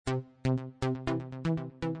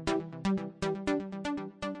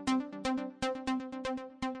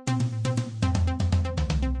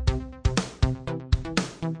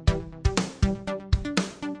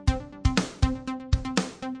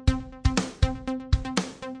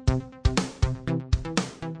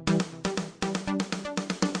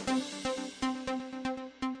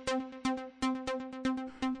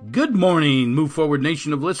Good morning, Move Forward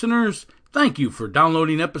Nation of listeners. Thank you for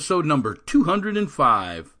downloading episode number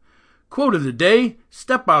 205. Quote of the day,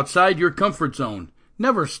 step outside your comfort zone.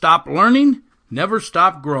 Never stop learning, never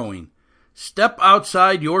stop growing. Step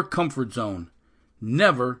outside your comfort zone.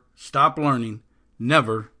 Never stop learning,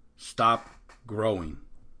 never stop growing.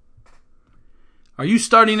 Are you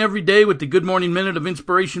starting every day with the Good Morning Minute of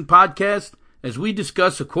Inspiration podcast? As we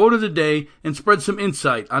discuss a quote of the day and spread some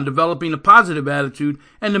insight on developing a positive attitude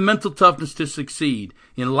and the mental toughness to succeed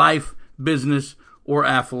in life, business, or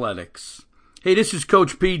athletics. Hey, this is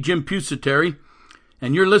Coach P, Jim Pusateri,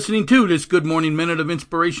 and you're listening to this Good Morning Minute of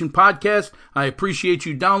Inspiration podcast. I appreciate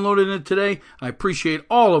you downloading it today. I appreciate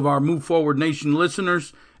all of our Move Forward Nation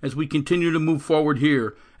listeners as we continue to move forward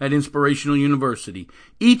here at Inspirational University.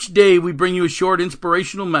 Each day we bring you a short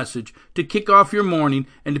inspirational message to kick off your morning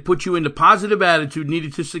and to put you in the positive attitude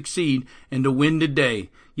needed to succeed and to win the day.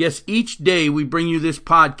 Yes, each day we bring you this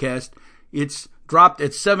podcast. It's dropped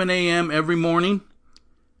at 7 a.m. every morning.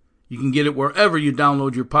 You can get it wherever you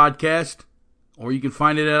download your podcast, or you can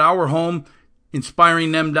find it at our home,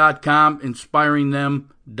 inspiringthem.com,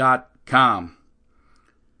 inspiringthem.com.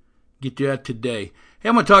 Get to that today. Hey,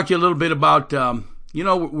 I'm going to talk to you a little bit about,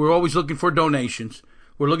 we're always looking for donations.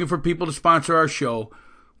 We're looking for people to sponsor our show.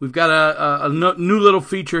 We've got a new little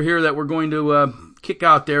feature here that we're going to kick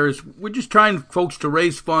out there. We're just trying, folks, to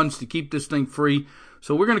raise funds to keep this thing free.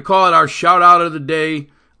 So we're going to call it our shout out of the day.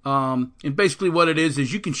 And basically what it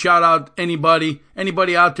is you can shout out anybody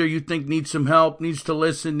out there you think needs some help, needs to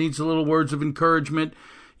listen, needs a little words of encouragement.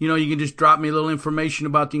 You can just drop me a little information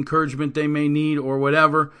about the encouragement they may need or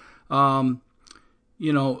whatever.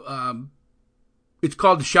 It's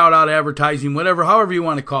called the shout out advertising, however you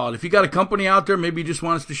want to call it. If you got a company out there, maybe you just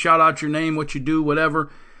want us to shout out your name, what you do,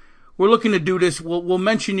 whatever. We're looking to do this. We'll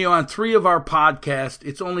mention you on 3 of our podcasts.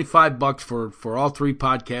 It's only $5 for all 3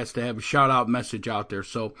 podcasts to have a shout out message out there.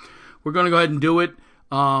 So we're going to go ahead and do it.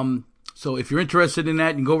 So if you're interested in that,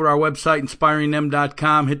 you can go over to our website,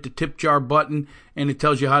 inspiringthem.com, hit the tip jar button, and it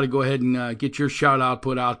tells you how to go ahead and get your shout out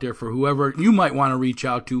put out there for whoever you might want to reach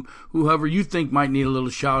out to, whoever you think might need a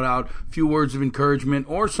little shout out, a few words of encouragement,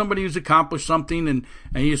 or somebody who's accomplished something and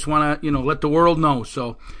you just want to, let the world know.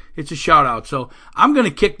 So it's a shout out. So I'm going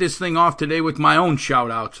to kick this thing off today with my own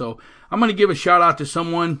shout out. So I'm going to give a shout out to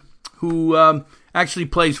someone who actually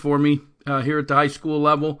plays for me here at the high school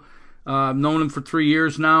level. I've known him for 3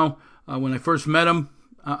 years now. When I first met him,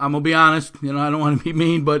 I'm going to be honest, I don't want to be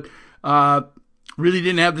mean, but really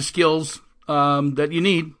didn't have the skills that you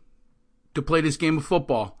need to play this game of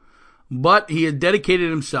football. But he had dedicated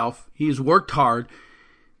himself. He has worked hard.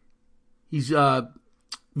 He's been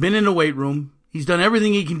in the weight room. He's done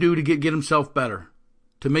everything he can do to get himself better,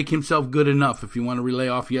 to make himself good enough, if you want to relay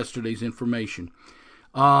off yesterday's information.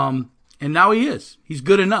 And now he is. He's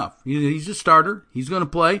good enough. He's a starter. He's going to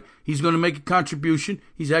play. He's going to make a contribution.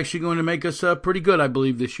 He's actually going to make us pretty good, I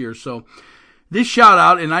believe, this year. So this shout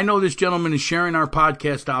out, and I know this gentleman is sharing our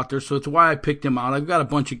podcast out there, so it's why I picked him out. I've got a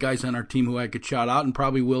bunch of guys on our team who I could shout out and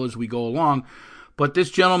probably will as we go along. But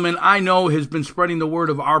this gentleman I know has been spreading the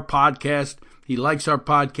word of our podcast. He likes our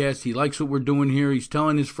podcast. He likes what we're doing here. He's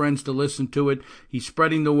telling his friends to listen to it. He's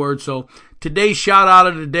spreading the word. So today's shout out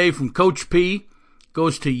of the day from Coach P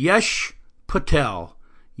goes to Yesh Patel.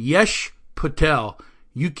 Yesh Patel.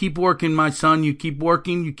 You keep working, my son. You keep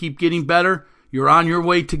working. You keep getting better. You're on your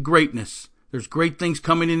way to greatness. There's great things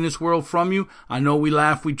coming in this world from you. I know we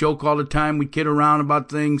laugh, we joke all the time, we kid around about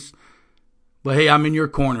things. But hey, I'm in your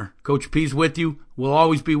corner. Coach P's with you. We'll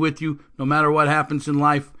always be with you. No matter what happens in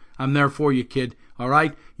life, I'm there for you, kid. All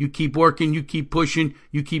right? You keep working. You keep pushing.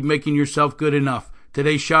 You keep making yourself good enough.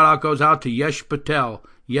 Today's shout out goes out to Yesh Patel.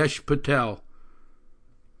 Yesh Patel.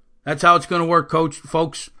 That's how it's going to work,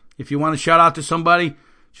 folks. If you want to shout out to somebody,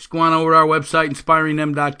 just go on over to our website,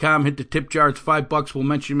 inspiringthem.com, hit the tip jar. It's $5. We'll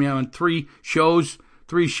mention me on 3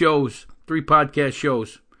 podcast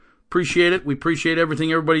shows. Appreciate it. We appreciate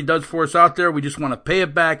everything everybody does for us out there. We just want to pay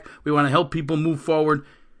it back. We want to help people move forward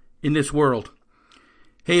in this world.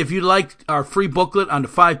 Hey, if you'd like our free booklet on the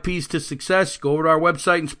 5 P's to success, go over to our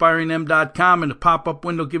website, inspiringthem.com. In the pop-up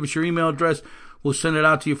window, give us your email address. We'll send it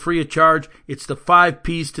out to you free of charge. It's the 5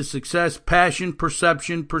 P's to success: passion,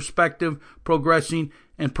 perception, perspective, progressing,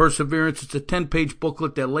 and perseverance. It's a 10-page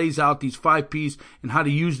booklet that lays out these 5 P's and how to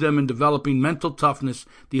use them in developing mental toughness,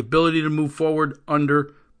 the ability to move forward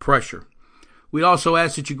under pressure. We also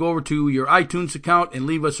ask that you go over to your iTunes account and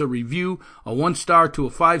leave us a review, a 1-star to a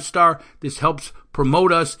 5-star. This helps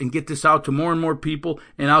promote us and get this out to more and more people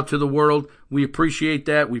and out to the world. We appreciate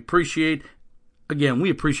that. We appreciate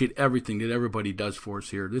everything that everybody does for us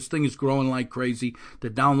here. This thing is growing like crazy. The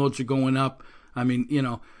downloads are going up. I mean,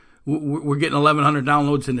 we're getting 1,100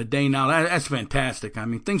 downloads in a day now. That's fantastic. I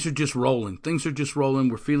mean, things are just rolling.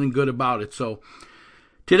 We're feeling good about it. So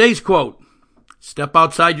today's quote, step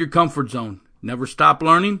outside your comfort zone. Never stop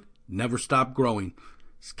learning. Never stop growing.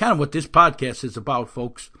 It's kind of what this podcast is about,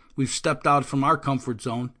 folks. We've stepped out from our comfort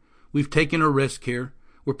zone. We've taken a risk here.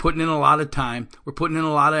 We're putting in a lot of time. We're putting in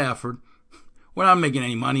a lot of effort. We're not making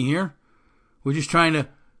any money here. We're just trying to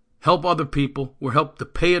help other people. We're helping to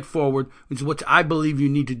pay it forward, which is what I believe you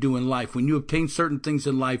need to do in life. When you obtain certain things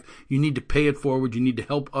in life, you need to pay it forward. You need to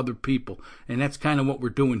help other people. And that's kind of what we're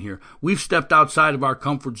doing here. We've stepped outside of our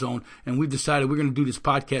comfort zone, and we've decided we're going to do this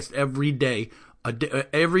podcast every day.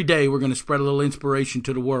 Every day we're going to spread a little inspiration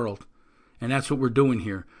to the world. And that's what we're doing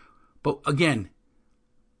here. But again,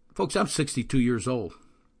 folks, I'm 62 years old,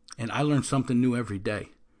 and I learn something new every day.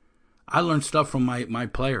 I learn stuff from my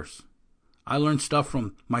players. I learn stuff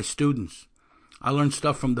from my students. I learn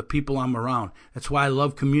stuff from the people I'm around. That's why I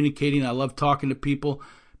love communicating. I love talking to people,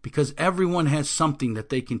 because everyone has something that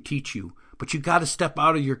they can teach you. But you got to step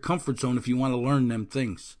out of your comfort zone if you want to learn them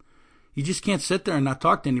things. You just can't sit there and not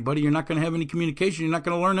talk to anybody. You're not going to have any communication. You're not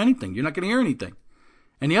going to learn anything. You're not going to hear anything.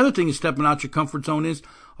 And the other thing is stepping out your comfort zone is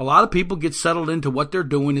a lot of people get settled into what they're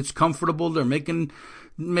doing. It's comfortable. They're making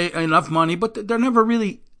enough money, but they're never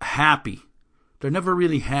really happy. They're never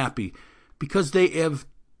really happy because they have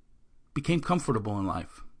became comfortable in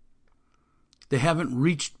life. They haven't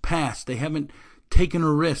reached past. They haven't taken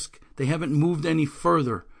a risk. They haven't moved any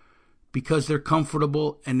further because they're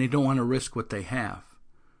comfortable and they don't want to risk what they have.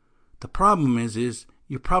 The problem is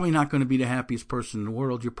you're probably not going to be the happiest person in the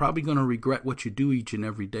world. You're probably going to regret what you do each and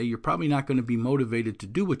every day. You're probably not going to be motivated to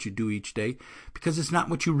do what you do each day because it's not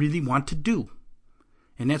what you really want to do.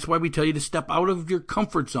 And that's why we tell you to step out of your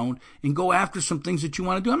comfort zone and go after some things that you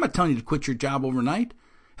want to do. I'm not telling you to quit your job overnight.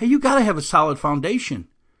 Hey, you got to have a solid foundation.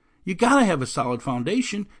 You got to have a solid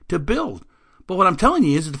foundation to build. But what I'm telling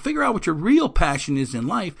you is to figure out what your real passion is in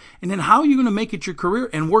life, and then how you're going to make it your career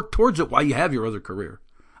and work towards it while you have your other career.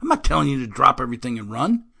 I'm not telling you to drop everything and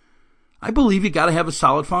run. I believe you got to have a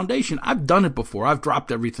solid foundation. I've done it before. I've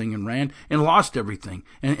dropped everything and ran and lost everything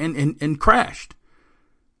and crashed.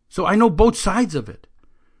 So I know both sides of it.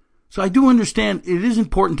 So I do understand it is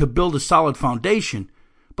important to build a solid foundation,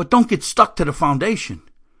 but don't get stuck to the foundation.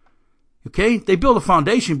 Okay? They build a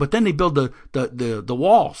foundation, but then they build the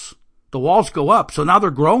walls. The walls go up, so now they're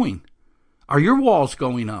growing. Are your walls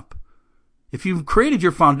going up? If you've created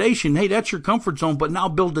your foundation, hey, that's your comfort zone, but now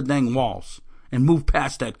build the dang walls and move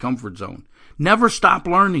past that comfort zone. Never stop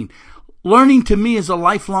learning. Learning to me is a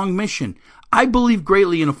lifelong mission. I believe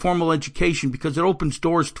greatly in a formal education because it opens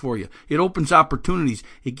doors for you. It opens opportunities.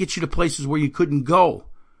 It gets you to places where you couldn't go.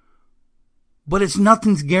 But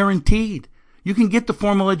nothing's guaranteed. You can get the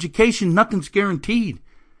formal education, nothing's guaranteed.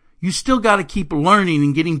 You still got to keep learning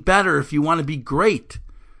and getting better if you want to be great.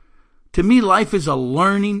 To me, life is a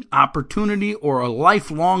learning opportunity or a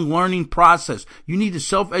lifelong learning process. You need to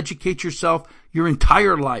self-educate yourself your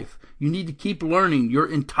entire life. You need to keep learning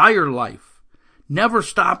your entire life. Never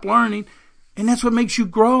stop learning, and that's what makes you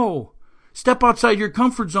grow. Step outside your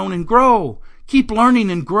comfort zone and grow. Keep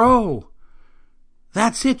learning and grow.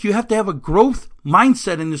 That's it. You have to have a growth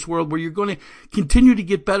mindset in this world where you're going to continue to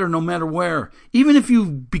get better no matter where. Even if you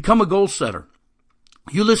become a goal setter,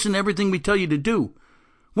 you listen to everything we tell you to do.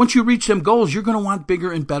 Once you reach them goals, you're going to want bigger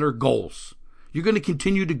and better goals. You're going to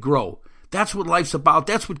continue to grow. That's what life's about.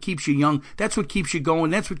 That's what keeps you young. That's what keeps you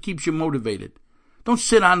going. That's what keeps you motivated. Don't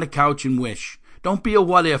sit on the couch and wish. Don't be a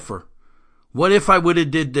what-ifer. What if I would have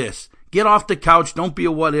did this? Get off the couch. Don't be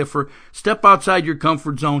a what-ifer. Step outside your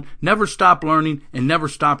comfort zone. Never stop learning and never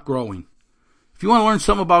stop growing. If you want to learn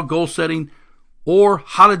something about goal setting or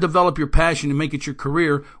how to develop your passion and make it your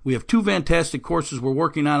career, we have 2 fantastic courses we're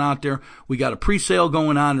working on out there. We got a pre-sale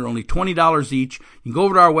going on. They're only $20 each. You can go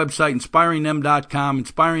over to our website,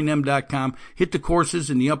 inspiringthem.com, hit the courses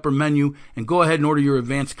in the upper menu, and go ahead and order your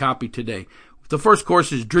advanced copy today. The first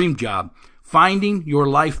course is Dream Job, Finding Your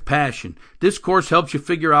Life Passion. This course helps you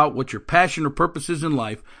figure out what your passion or purpose is in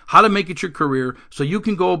life, how to make it your career, so you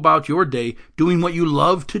can go about your day doing what you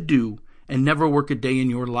love to do and never work a day in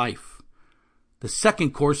your life. The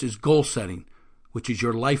second course is Goal Setting, which is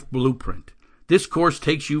your life blueprint. This course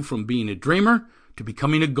takes you from being a dreamer to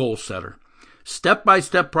becoming a goal setter.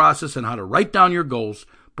 Step-by-step process on how to write down your goals,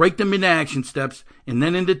 break them into action steps, and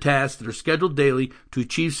then into tasks that are scheduled daily to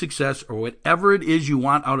achieve success or whatever it is you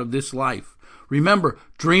want out of this life. Remember,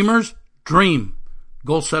 dreamers dream,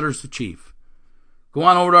 goal setters achieve. Go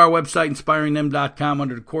on over to our website, inspiringthem.com.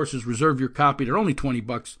 Under the courses, reserve your copy. They're only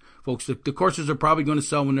 $20, folks. The courses are probably going to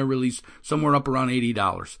sell when they're released somewhere up around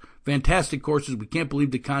 $80. Fantastic courses. We can't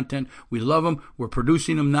believe the content. We love them. We're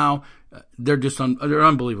producing them now. They're just they're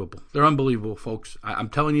unbelievable. They're unbelievable, folks. I'm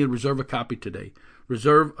telling you, reserve a copy today.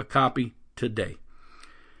 Reserve a copy today.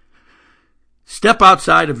 Step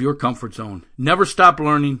outside of your comfort zone. Never stop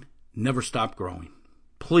learning. Never stop growing.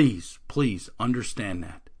 Please, please understand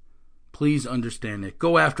that. Please understand it.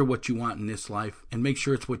 Go after what you want in this life and make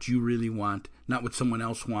sure it's what you really want, not what someone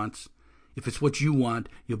else wants. If it's what you want,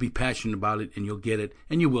 you'll be passionate about it and you'll get it,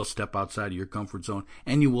 and you will step outside of your comfort zone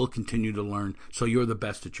and you will continue to learn so you're the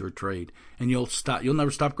best at your trade, and you'll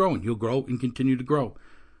never stop growing. You'll grow and continue to grow.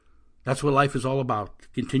 That's what life is all about.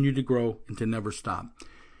 Continue to grow and to never stop.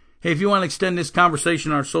 Hey, if you want to extend this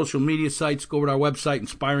conversation on our social media sites, go over to our website,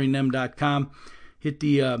 inspiringthem.com. Hit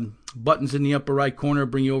the buttons in the upper right corner,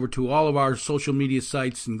 bring you over to all of our social media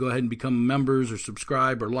sites, and go ahead and become members or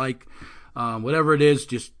subscribe or like. Whatever it is,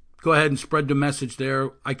 just go ahead and spread the message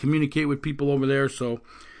there. I communicate with people over there, so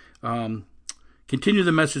continue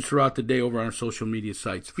the message throughout the day over on our social media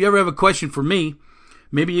sites. If you ever have a question for me,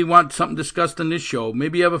 maybe you want something discussed on this show,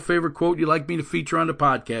 maybe you have a favorite quote you'd like me to feature on the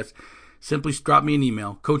podcast, simply drop me an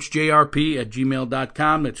email,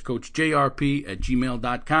 coachjrp@gmail.com. That's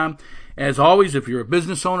coachjrp@gmail.com. As always, if you're a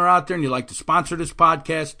business owner out there and you'd like to sponsor this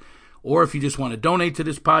podcast, or if you just want to donate to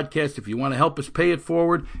this podcast, if you want to help us pay it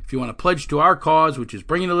forward, if you want to pledge to our cause, which is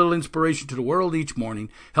bringing a little inspiration to the world each morning,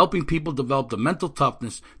 helping people develop the mental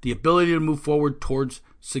toughness, the ability to move forward towards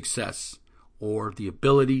success, or the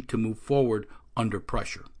ability to move forward under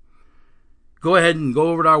pressure. Go ahead and go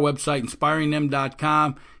over to our website,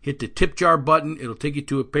 inspiringthem.com, hit the tip jar button. It'll take you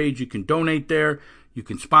to a page you can donate there. You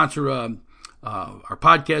can sponsor our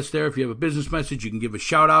podcast there. If you have a business message, you can give a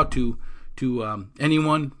shout out to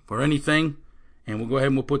anyone for anything, and we'll go ahead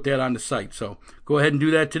and we'll put that on the site. So go ahead and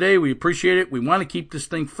do that today. We appreciate it. We want to keep this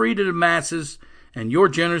thing free to the masses, and your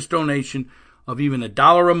generous donation of even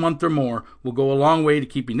 $1 a month or more will go a long way to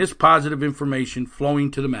keeping this positive information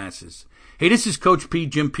flowing to the masses. Hey, this is Coach P,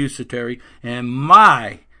 Jim Pusateri, and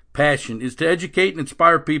my passion is to educate and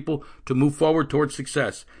inspire people to move forward towards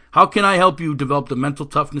success. How can I help you develop the mental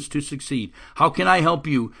toughness to succeed? How can I help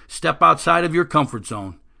you step outside of your comfort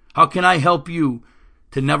zone? How can I help you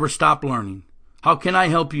to never stop learning? How can I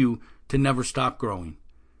help you to never stop growing?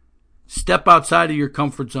 Step outside of your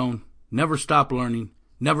comfort zone. Never stop learning.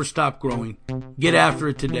 Never stop growing. Get after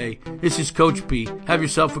it today. This is Coach P. Have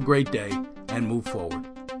yourself a great day and move forward.